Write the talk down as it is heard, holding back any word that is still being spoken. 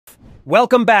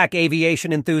Welcome back,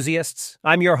 aviation enthusiasts.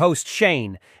 I'm your host,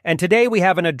 Shane, and today we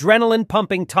have an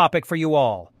adrenaline-pumping topic for you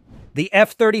all. The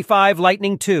F-35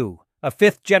 Lightning II, a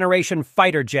fifth-generation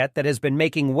fighter jet that has been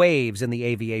making waves in the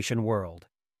aviation world.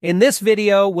 In this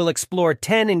video, we'll explore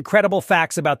 10 incredible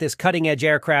facts about this cutting-edge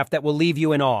aircraft that will leave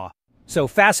you in awe. So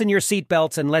fasten your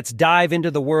seatbelts and let's dive into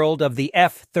the world of the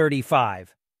F-35.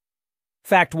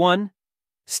 Fact 1.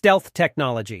 Stealth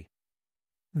technology.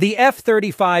 The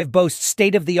F-35 boasts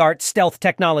state-of-the-art stealth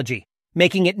technology,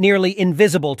 making it nearly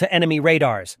invisible to enemy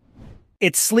radars.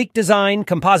 Its sleek design,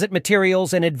 composite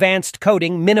materials, and advanced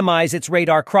coating minimize its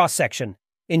radar cross-section,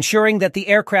 ensuring that the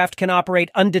aircraft can operate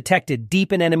undetected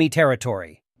deep in enemy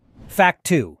territory. Fact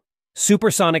 2.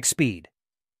 Supersonic speed.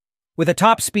 With a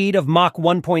top speed of Mach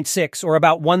 1.6 or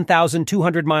about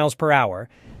 1,200 miles per hour,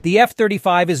 the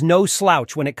F-35 is no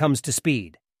slouch when it comes to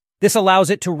speed. This allows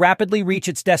it to rapidly reach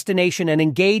its destination and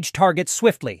engage targets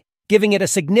swiftly, giving it a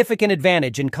significant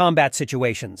advantage in combat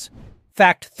situations.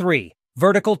 Fact 3.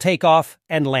 Vertical takeoff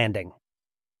and landing.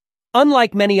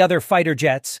 Unlike many other fighter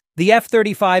jets, the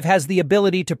F-35 has the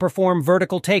ability to perform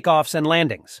vertical takeoffs and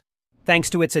landings.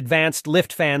 Thanks to its advanced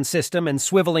lift fan system and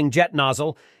swiveling jet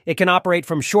nozzle, it can operate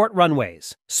from short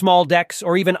runways, small decks,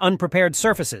 or even unprepared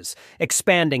surfaces,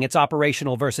 expanding its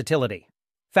operational versatility.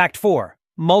 Fact 4.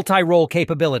 Multirole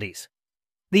capabilities.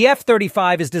 The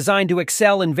F-35 is designed to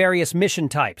excel in various mission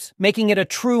types, making it a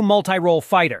true multirole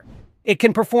fighter. It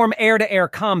can perform air-to-air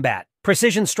combat,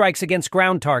 precision strikes against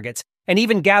ground targets, and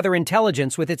even gather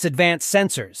intelligence with its advanced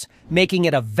sensors, making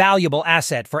it a valuable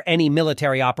asset for any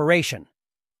military operation.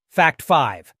 Fact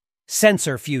 5.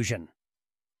 Sensor fusion.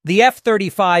 The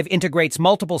F-35 integrates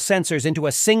multiple sensors into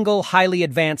a single, highly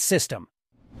advanced system.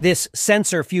 This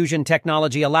sensor fusion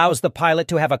technology allows the pilot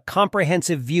to have a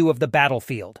comprehensive view of the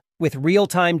battlefield, with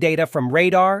real-time data from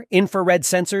radar, infrared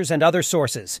sensors, and other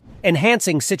sources,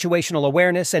 enhancing situational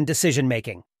awareness and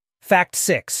decision-making. Fact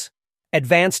 6.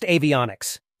 Advanced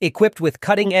avionics. Equipped with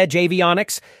cutting-edge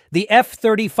avionics, the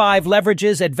F-35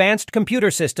 leverages advanced computer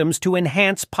systems to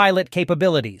enhance pilot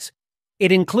capabilities.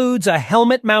 It includes a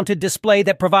helmet-mounted display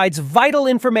that provides vital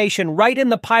information right in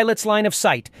the pilot's line of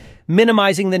sight,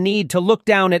 minimizing the need to look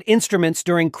down at instruments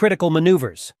during critical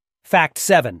maneuvers. Fact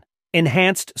 7.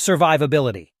 Enhanced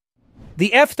survivability.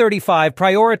 The F-35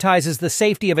 prioritizes the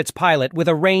safety of its pilot with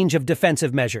a range of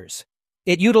defensive measures.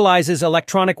 It utilizes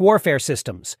electronic warfare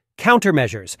systems,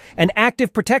 countermeasures, and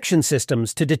active protection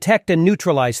systems to detect and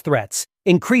neutralize threats,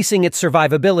 increasing its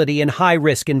survivability in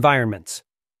high-risk environments.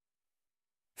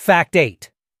 Fact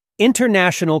 8.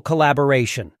 International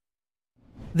collaboration.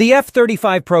 The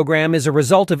F-35 program is a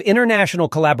result of international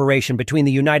collaboration between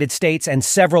the United States and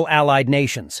several allied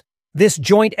nations. This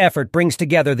joint effort brings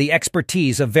together the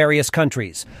expertise of various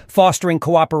countries, fostering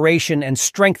cooperation and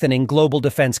strengthening global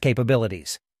defense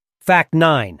capabilities. Fact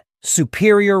 9.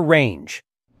 Superior range.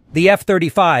 The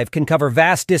F-35 can cover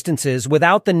vast distances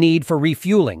without the need for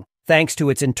refueling, thanks to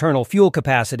its internal fuel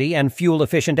capacity and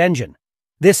fuel-efficient engine.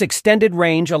 This extended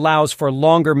range allows for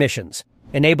longer missions,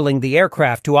 enabling the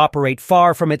aircraft to operate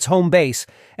far from its home base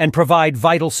and provide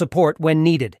vital support when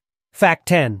needed. Fact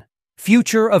 10.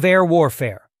 Future of air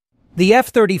warfare. The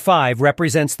F-35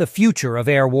 represents the future of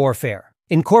air warfare,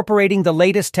 incorporating the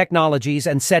latest technologies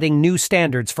and setting new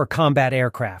standards for combat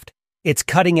aircraft. Its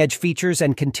cutting-edge features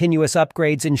and continuous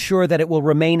upgrades ensure that it will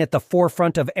remain at the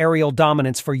forefront of aerial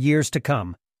dominance for years to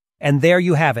come. And there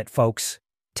you have it, folks.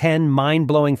 10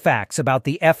 mind-blowing facts about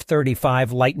the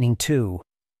F-35 Lightning II.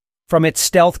 From its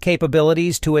stealth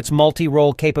capabilities to its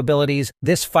multi-role capabilities,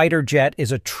 this fighter jet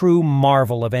is a true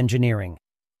marvel of engineering.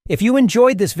 If you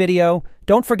enjoyed this video,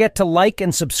 don't forget to like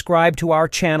and subscribe to our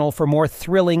channel for more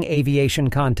thrilling aviation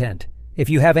content. If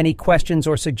you have any questions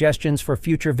or suggestions for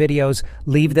future videos,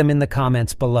 leave them in the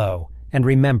comments below. And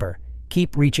remember,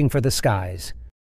 keep reaching for the skies.